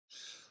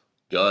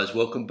Guys,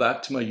 welcome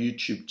back to my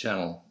YouTube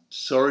channel.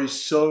 Sorry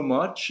so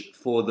much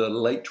for the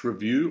late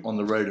review on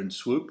the Radon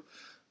Swoop,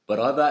 but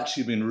I've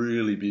actually been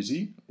really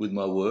busy with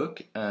my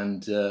work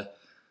and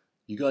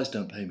you guys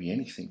don't pay me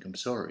anything, I'm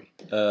sorry.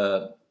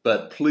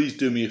 But please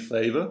do me a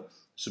favor,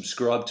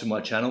 subscribe to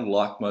my channel,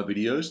 like my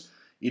videos.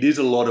 It is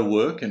a lot of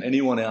work, and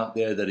anyone out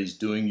there that is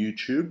doing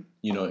YouTube,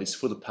 you know, it's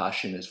for the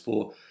passion, it's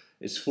for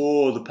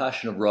the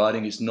passion of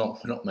writing. We're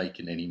not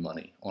making any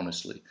money,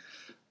 honestly.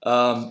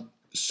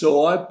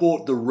 So I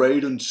bought the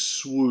Radon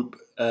Swoop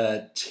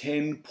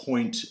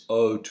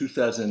 10.0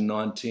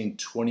 2019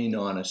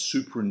 29er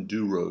Super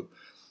Enduro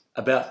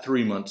about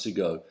 3 months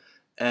ago,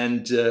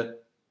 and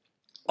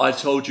I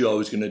told you I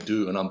was going to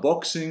do an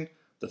unboxing,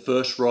 the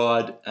first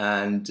ride,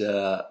 and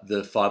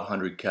the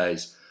 500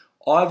 Ks.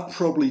 I've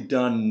probably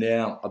done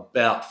now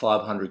about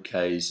 500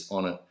 Ks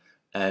on it,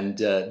 and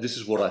this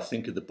is what I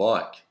think of the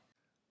bike.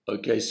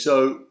 Okay,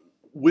 so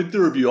with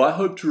the review, I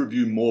hope to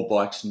review more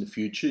bikes in the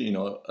future. You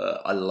know,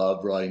 I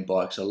love riding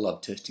bikes. I love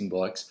testing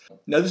bikes.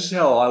 Now, this is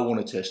how I want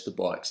to test the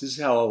bikes. This is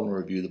how I want to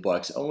review the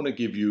bikes. I want to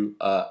give you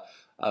a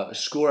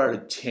score out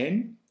of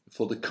 10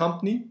 for the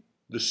company,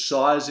 the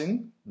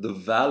sizing, the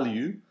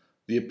value,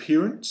 the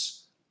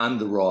appearance, and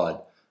the ride.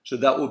 So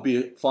that would be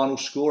a final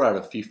score out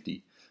of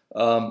 50.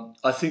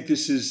 I think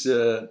this is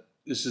a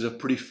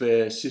pretty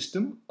fair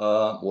system.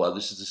 Well,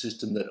 this is the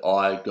system that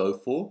I go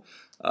for.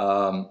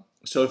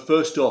 So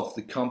first off,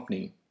 the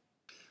company.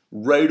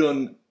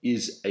 Radon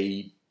is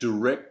a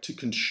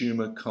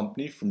direct-to-consumer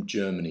company from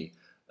Germany.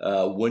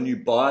 When you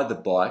buy the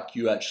bike,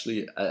 you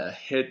actually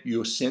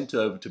you're sent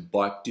over to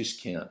Bike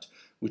Discount,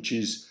 which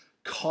is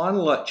kind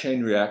of like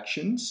Chain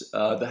Reactions.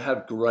 They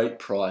have great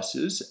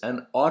prices,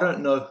 and I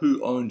don't know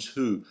who owns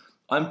who.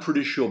 I'm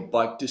pretty sure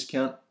Bike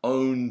Discount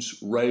owns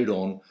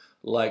Radon,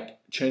 like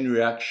Chain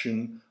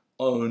Reaction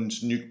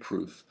owns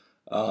Nukeproof.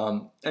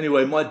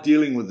 Anyway, my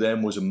dealing with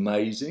them was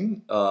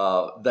amazing.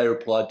 They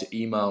replied to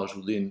emails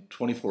within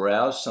 24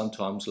 hours,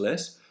 sometimes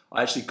less.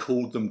 I actually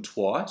called them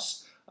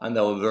twice, and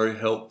they were very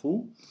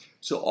helpful.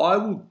 So I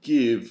will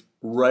give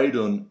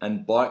Radon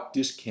and Bike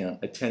Discount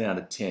a 10 out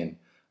of 10.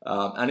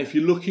 And if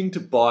you're looking to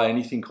buy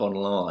anything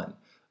online,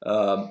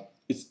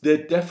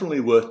 they're definitely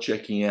worth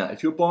checking out.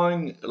 If you're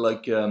buying,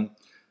 like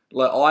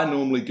I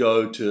normally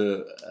go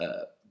to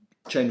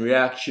Chain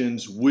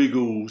Reactions,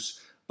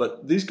 Wiggles,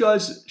 but these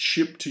guys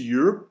ship to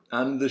Europe,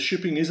 and the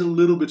shipping is a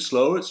little bit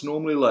slower. It's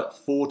normally like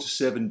 4 to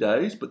 7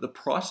 days, but the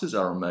prices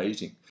are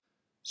amazing.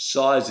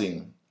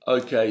 Sizing.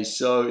 Okay,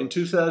 so in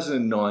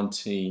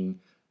 2019,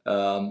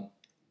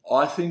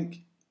 I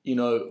think, you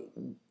know,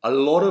 a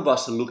lot of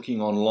us are looking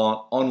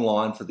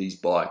online for these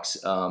bikes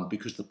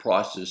because the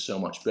prices are so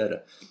much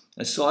better.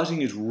 And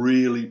sizing is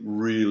really,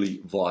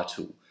 really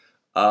vital.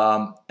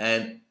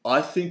 And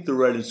I think the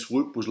Radon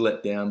Swoop was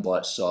let down by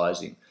its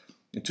sizing.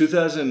 In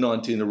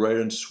 2019, the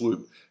Radon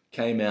Swoop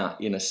came out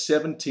in a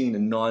 17, a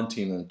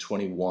 19, and a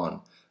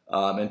 21.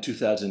 And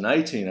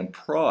 2018 and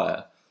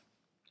prior,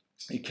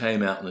 it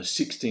came out in a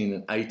 16,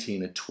 an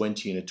 18, a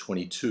 20, and a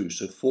 22.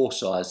 So 4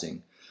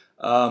 sizing.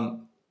 I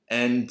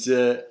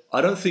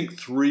don't think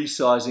 3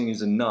 sizing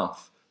is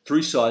enough.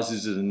 3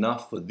 sizes is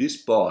enough for this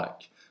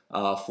bike.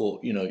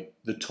 You know,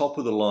 the top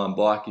of the line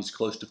bike is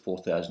close to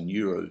 4,000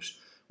 euros.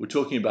 We're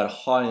talking about a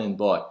high-end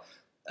bike.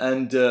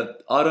 And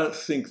I don't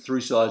think 3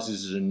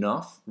 sizes is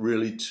enough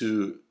really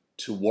to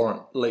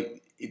warrant, the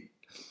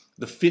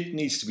fit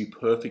needs to be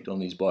perfect on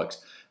these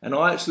bikes. And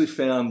I actually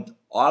found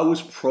I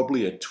was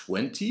probably a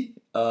 20,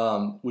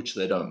 which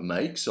they don't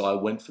make, so I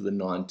went for the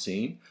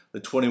 19. The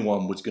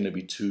 21 was going to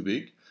be too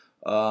big.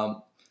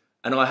 And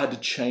I had to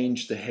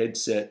change the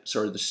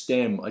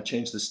stem. I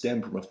changed the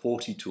stem from a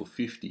 40 to a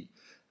 50.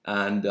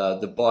 And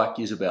the bike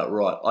is about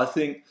right.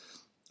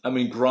 I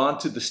mean,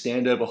 granted, the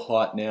standover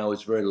height now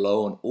is very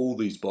low on all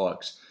these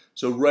bikes.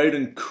 So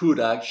Radon could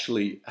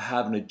actually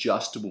have an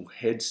adjustable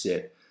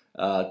headset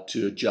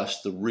to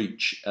adjust the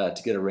reach to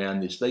get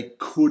around this. They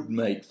could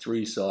make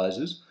 3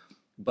 sizes,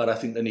 but I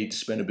think they need to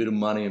spend a bit of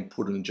money and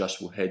put an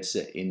adjustable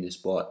headset in this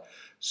bike.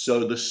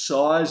 So the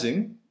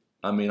sizing,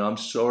 I mean, I'm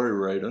sorry,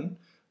 Radon,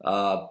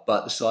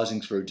 but the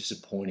sizing is very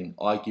disappointing.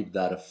 I give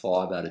that a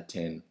 5 out of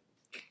 10.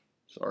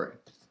 Sorry.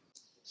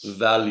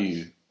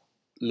 Value.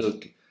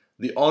 Look.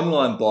 The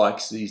online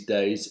bikes these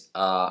days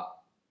are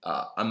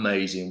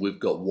amazing. We've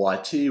got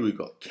YT, we've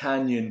got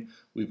Canyon,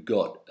 we've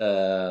got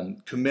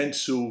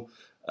Commensal,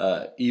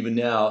 even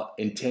now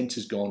Intent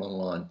has gone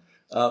online.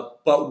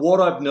 But what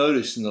I've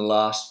noticed in the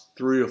last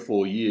 3 or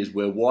 4 years,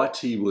 where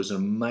YT was an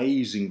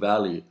amazing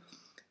value,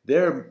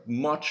 they're a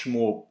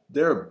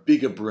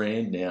bigger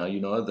brand now. You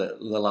know, the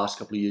last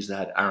couple of years they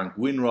had Aaron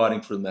Gwynn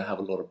riding for them, they have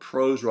a lot of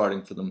pros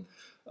riding for them.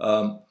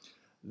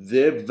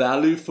 Their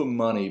value for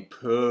money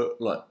for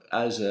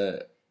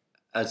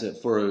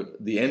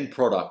the end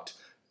product,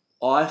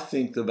 I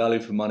think the value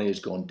for money has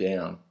gone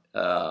down.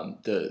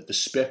 The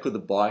spec of the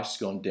bike's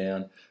gone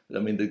down. I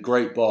mean, the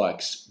great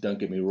bikes, don't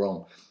get me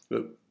wrong,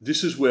 but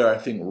this is where I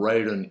think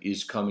Radon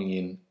is coming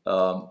in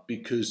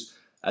because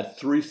at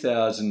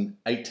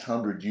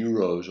 3,800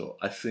 euros, or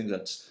I think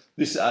this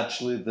This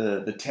actually,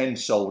 the 10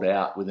 sold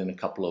out within a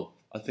couple of,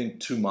 I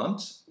think, 2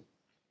 months.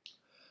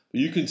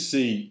 But you can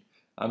see,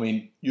 I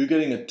mean, you're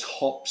getting a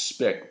top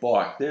spec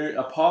bike. There,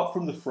 apart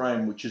from the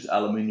frame, which is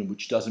aluminium,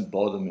 which doesn't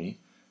bother me,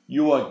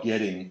 you are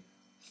getting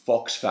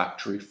Fox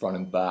Factory front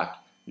and back.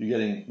 You're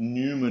getting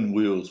Newman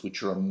wheels,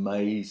 which are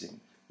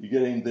amazing.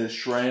 You're getting the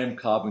SRAM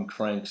carbon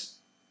cranks,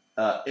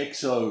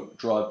 EXO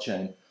drive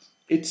chain.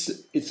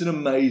 It's an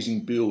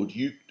amazing build.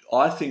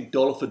 I think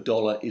dollar for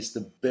dollar is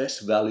the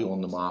best value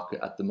on the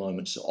market at the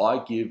moment. So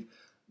I give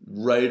the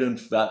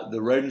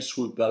Radon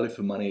Swoop value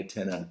for money a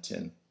 10 out of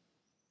 10.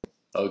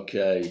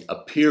 Okay,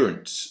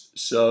 appearance.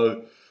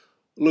 So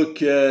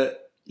look,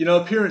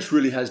 appearance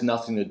really has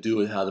nothing to do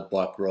with how the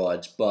bike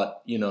rides,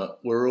 but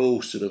we're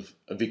all sort of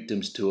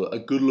victims to it. A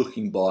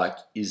good-looking bike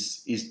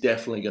is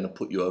definitely going to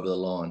put you over the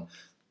line.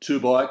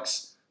 Two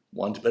bikes,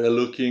 one's better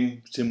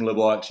looking, similar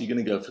bikes, you're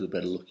going to go for the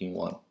better looking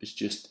one. It's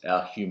just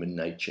our human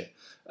nature.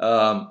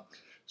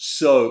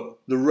 So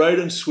the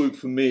Radon Swoop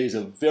for me is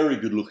a very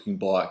good looking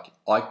bike.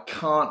 I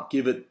can't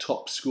give it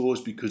top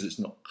scores because it's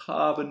not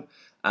carbon,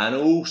 and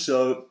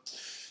also,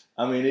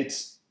 I mean,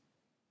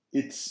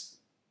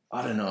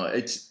 I don't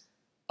know,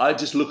 I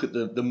just look at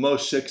the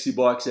most sexy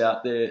bikes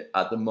out there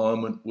at the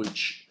moment,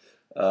 which,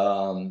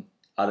 I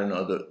don't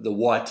know, the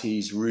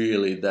YTs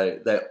really,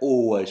 they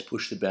always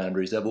push the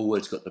boundaries. They've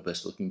always got the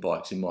best looking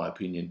bikes in my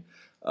opinion.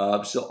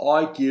 So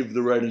I give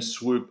the Radon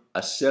Swoop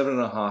a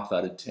 7.5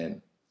 out of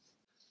 10.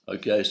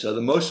 Okay, so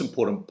the most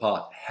important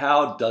part,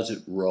 how does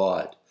it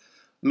ride?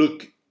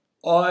 Look,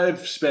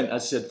 I've spent,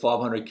 as I said,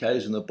 500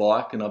 Ks on the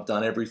bike, and I've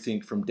done everything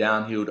from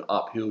downhill to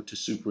uphill to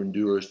super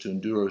enduros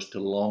to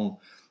long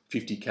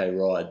 50K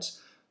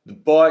rides. The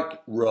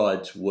bike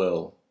rides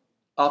well.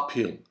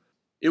 Uphill,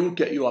 it will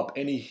get you up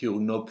any hill,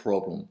 no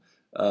problem.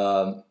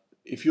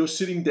 If you're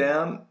sitting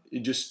down, you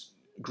just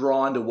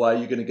grind away,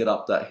 you're going to get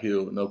up that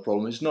hill, no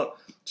problem. It's not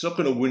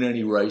going to win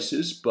any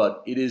races,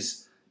 but it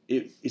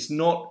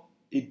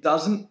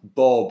doesn't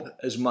bob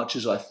as much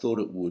as I thought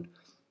it would.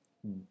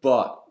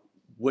 But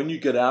when you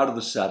get out of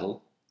the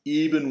saddle,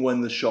 even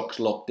when the shock's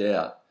locked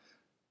out,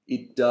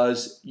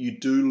 you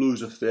do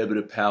lose a fair bit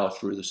of power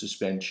through the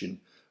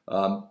suspension.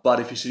 But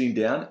if you're sitting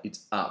down,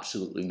 it's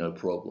absolutely no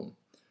problem.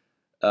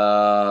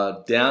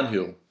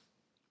 Downhill,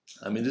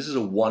 I mean, this is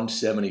a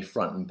 170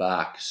 front and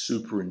back,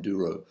 super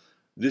enduro.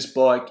 This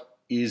bike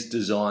is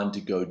designed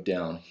to go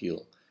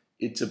downhill.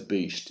 It's a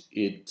beast.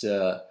 It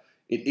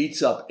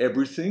eats up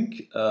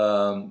everything.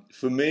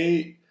 For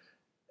me,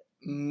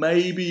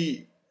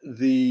 maybe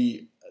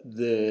in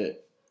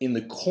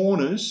the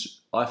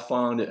corners, I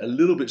find it a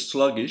little bit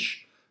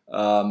sluggish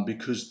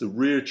because the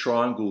rear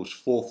triangle is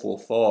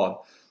 445.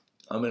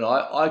 I mean,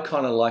 I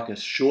kind of like a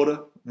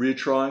shorter rear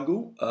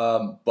triangle,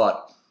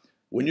 but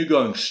when you're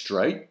going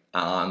straight,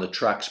 and the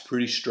track's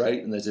pretty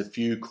straight, and there's a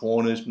few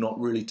corners, not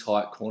really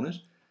tight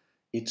corners,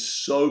 it's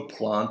so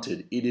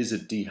planted. It is a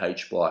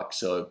DH bike,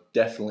 so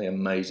definitely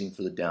amazing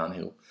for the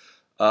downhill.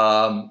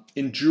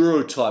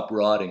 Enduro type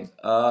riding.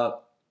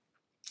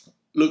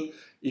 Look,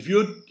 if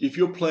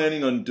you're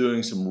planning on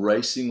doing some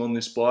racing on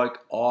this bike,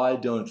 I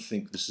don't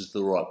think this is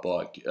the right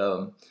bike.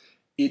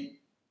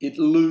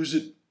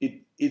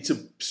 It's a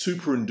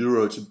super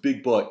enduro. It's a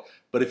big bike,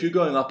 but if you're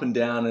going up and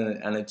down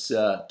and it's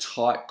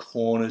tight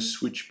corners,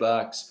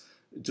 switchbacks,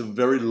 it's a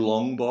very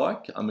long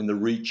bike. I mean, the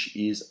reach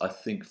is, I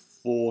think,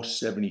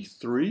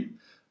 473,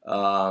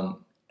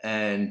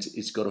 and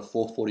it's got a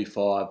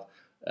 445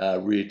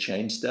 rear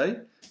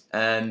chainstay,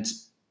 and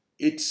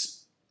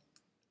it's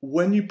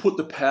when you put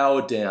the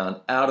power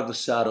down out of the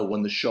saddle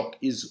when the shock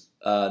is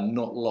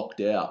not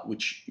locked out,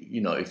 which,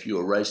 if you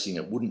were racing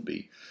it wouldn't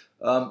be,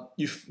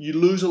 you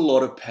lose a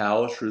lot of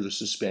power through the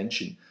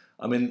suspension.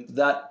 I mean,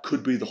 that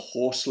could be the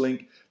horse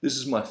link. This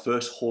is my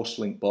first horse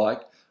link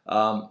bike,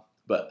 and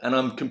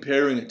I'm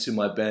comparing it to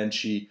my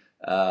Banshee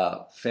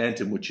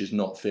Phantom, which is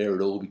not fair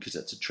at all because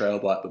that's a trail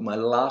bike. But my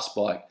last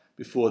bike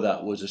before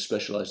that was a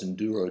Specialized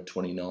Enduro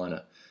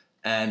 29er,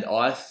 and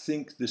I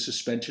think the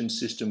suspension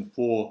system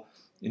for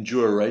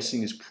enduro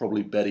racing is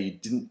probably better.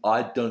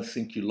 I don't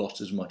think you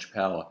lost as much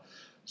power.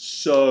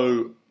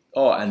 So,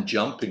 and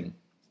jumping.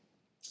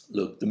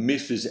 Look, the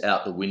myth is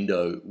out the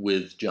window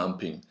with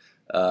jumping.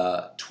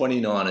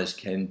 29ers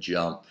can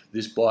jump.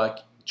 This bike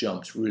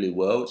jumps really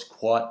well. It's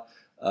quite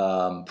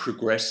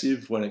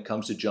progressive when it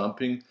comes to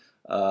jumping.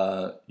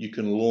 You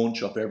can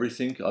launch off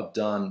everything. I've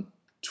done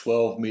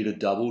 12-meter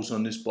doubles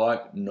on this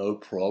bike, no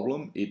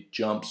problem. It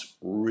jumps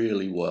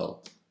really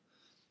well.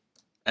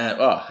 And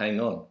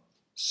hang on.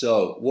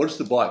 So what does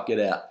the bike get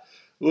out?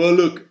 Well,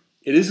 look,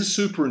 it is a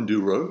super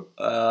enduro,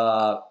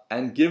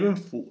 and given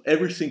for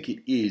everything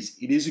it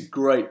is a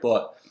great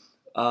bike.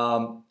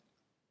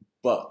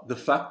 But the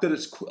fact that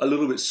it's a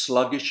little bit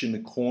sluggish in the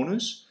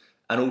corners,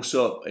 and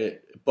also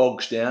it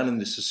bogs down in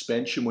the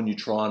suspension when you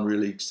try and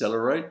really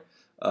accelerate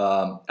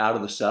out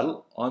of the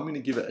saddle, I'm going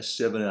to give it a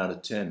 7 out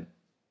of 10.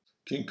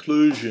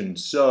 Conclusion.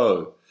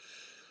 So,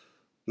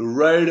 the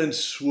Radon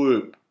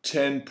Swoop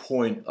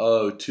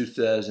 10.0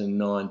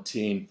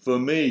 2019 for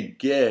me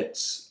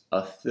gets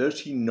a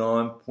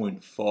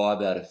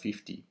 39.5 out of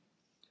 50.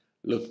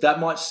 Look, that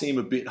might seem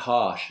a bit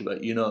harsh,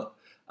 but you know,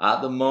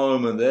 at the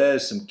moment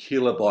there's some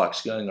killer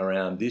bikes going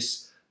around.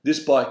 This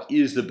bike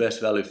is the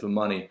best value for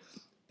money.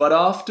 But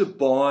after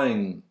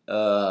buying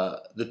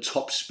the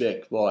top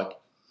spec bike,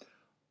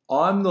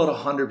 I'm not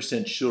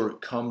 100% sure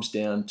it comes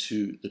down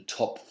to the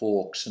top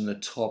forks and the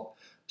top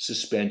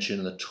suspension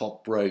and the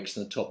top brakes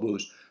and the top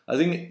wheels. I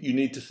think you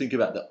need to think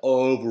about the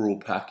overall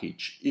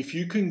package. If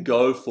you can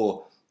go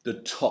for the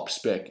top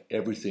spec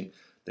everything,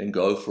 then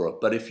go for it.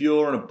 But if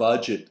you're on a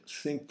budget,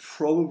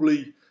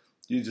 probably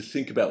you need to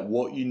think about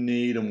what you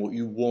need and what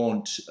you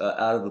want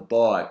out of a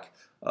bike.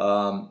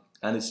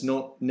 And it's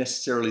not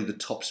necessarily the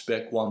top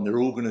spec one. They're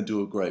all going to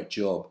do a great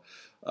job.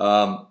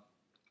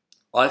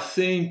 I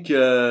think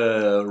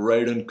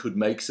Radon could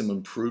make some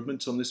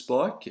improvements on this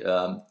bike.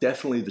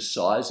 Definitely the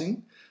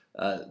sizing.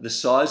 The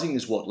sizing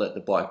is what let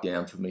the bike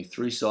down for me.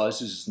 3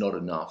 sizes is not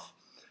enough.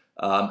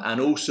 And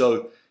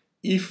also,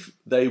 if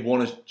they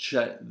want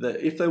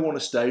to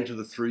stay to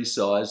the 3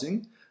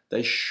 sizing,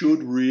 they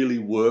should really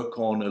work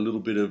on a little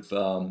bit of.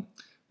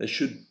 They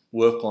should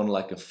work on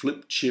like a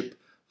flip chip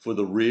for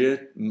the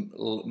rear,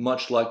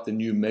 much like the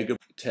new Mega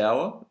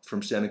Tower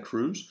from Santa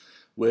Cruz,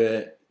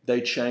 where they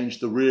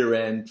changed the rear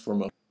end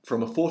from a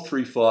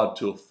 435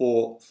 to a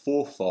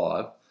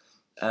 445,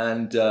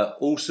 and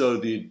also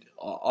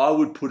I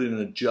would put in an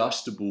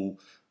adjustable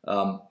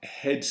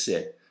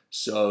headset,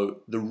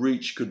 so the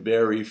reach could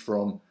vary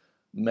from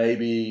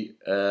maybe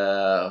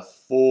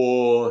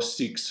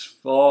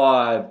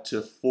 465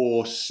 to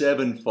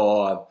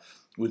 475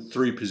 with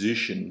 3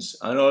 positions.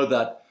 I know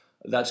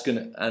that's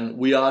gonna, and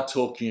we are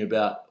talking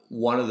about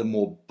one of the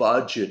more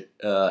budget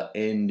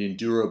end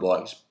enduro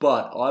bikes,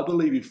 but I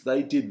believe if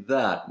they did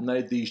that,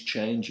 made these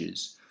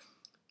changes,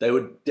 they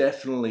would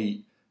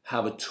definitely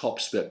have a top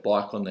spec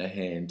bike on their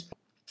hand.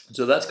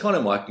 So that's kind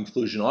of my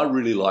conclusion. I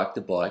really like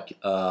the bike.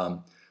 I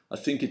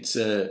think it's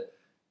a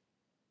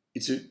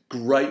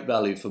great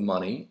value for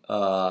money.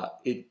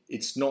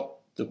 It's not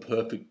the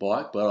perfect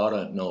bike, but I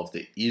don't know if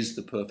there is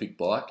the perfect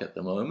bike at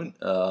the moment.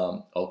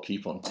 I'll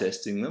keep on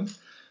testing them.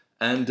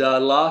 And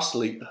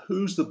lastly,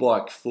 who's the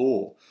bike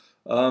for?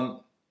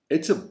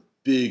 It's a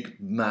big,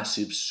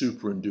 massive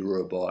super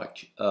enduro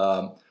bike.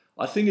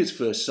 I think it's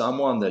for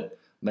someone that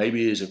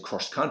maybe is a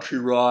cross-country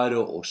rider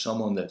or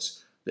someone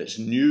that's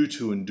new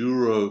to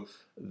enduro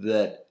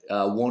that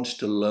wants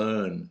to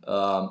learn.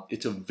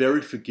 It's a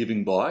very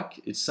forgiving bike.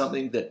 It's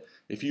something that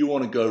if you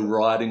want to go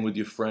riding with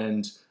your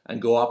friends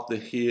and go up the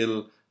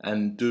hill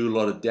and do a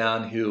lot of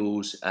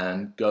downhills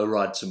and go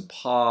ride some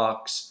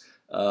parks,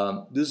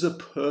 this is a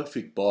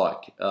perfect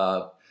bike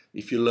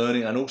if you're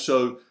learning. And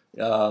also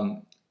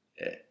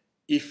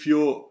if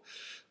you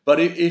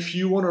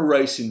want to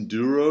race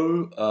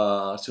enduro,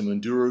 some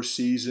enduro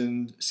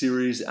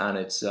series, and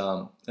there's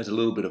a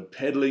little bit of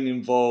pedaling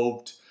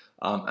involved,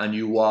 and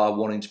you are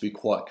wanting to be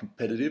quite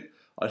competitive,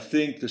 I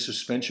think the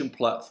suspension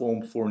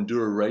platform for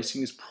enduro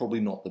racing is probably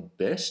not the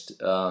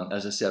best.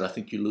 As I said, I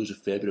think you lose a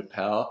fair bit of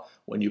power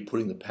when you're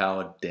putting the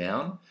power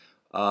down.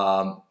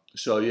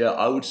 So yeah,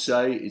 I would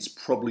say it's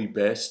probably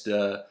best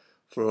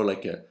for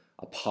like a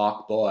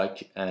park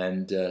bike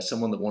and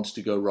someone that wants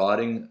to go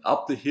riding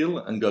up the hill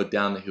and go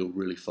down the hill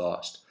really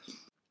fast.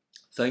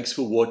 Thanks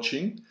for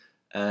watching,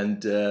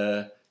 and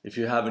if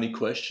you have any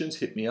questions,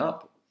 hit me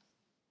up.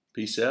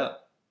 Peace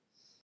out.